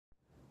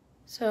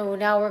So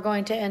now we're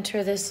going to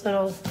enter this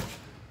little,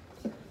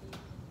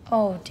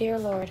 oh dear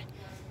Lord.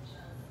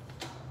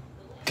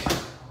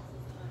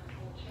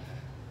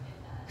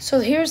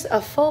 So here's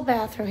a full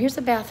bathroom. Here's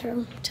the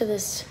bathroom to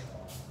this.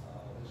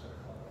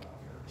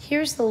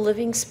 Here's the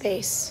living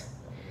space.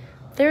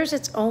 There's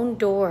its own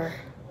door.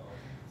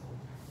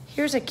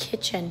 Here's a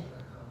kitchen.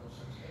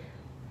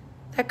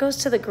 That goes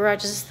to the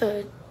garage.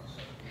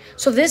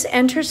 So this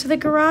enters to the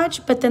garage,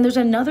 but then there's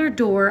another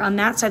door on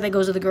that side that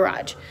goes to the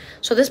garage.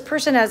 So this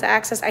person has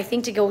access, I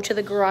think, to go to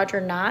the garage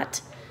or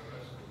not.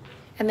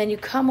 And then you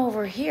come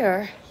over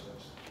here,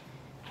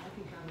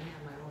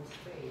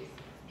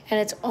 and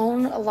its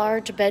own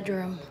large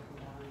bedroom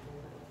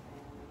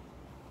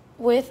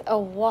with a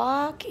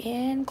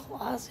walk-in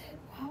closet.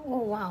 Wow, oh,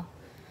 wow.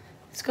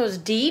 This goes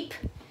deep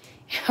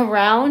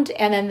around,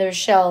 and then there's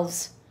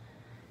shelves.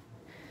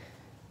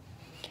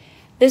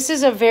 This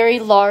is a very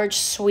large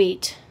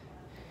suite.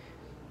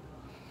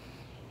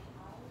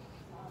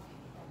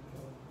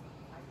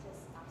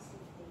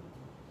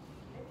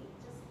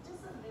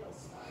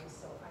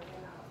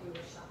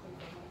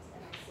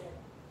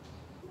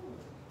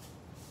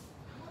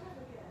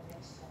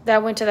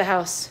 That went to the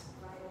house.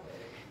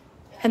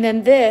 And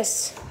then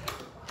this,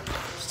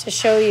 just to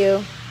show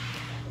you,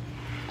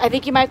 I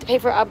think you might have to pay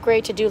for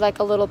upgrade to do like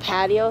a little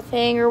patio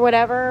thing or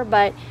whatever,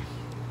 but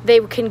they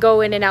can go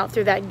in and out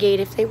through that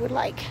gate if they would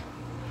like.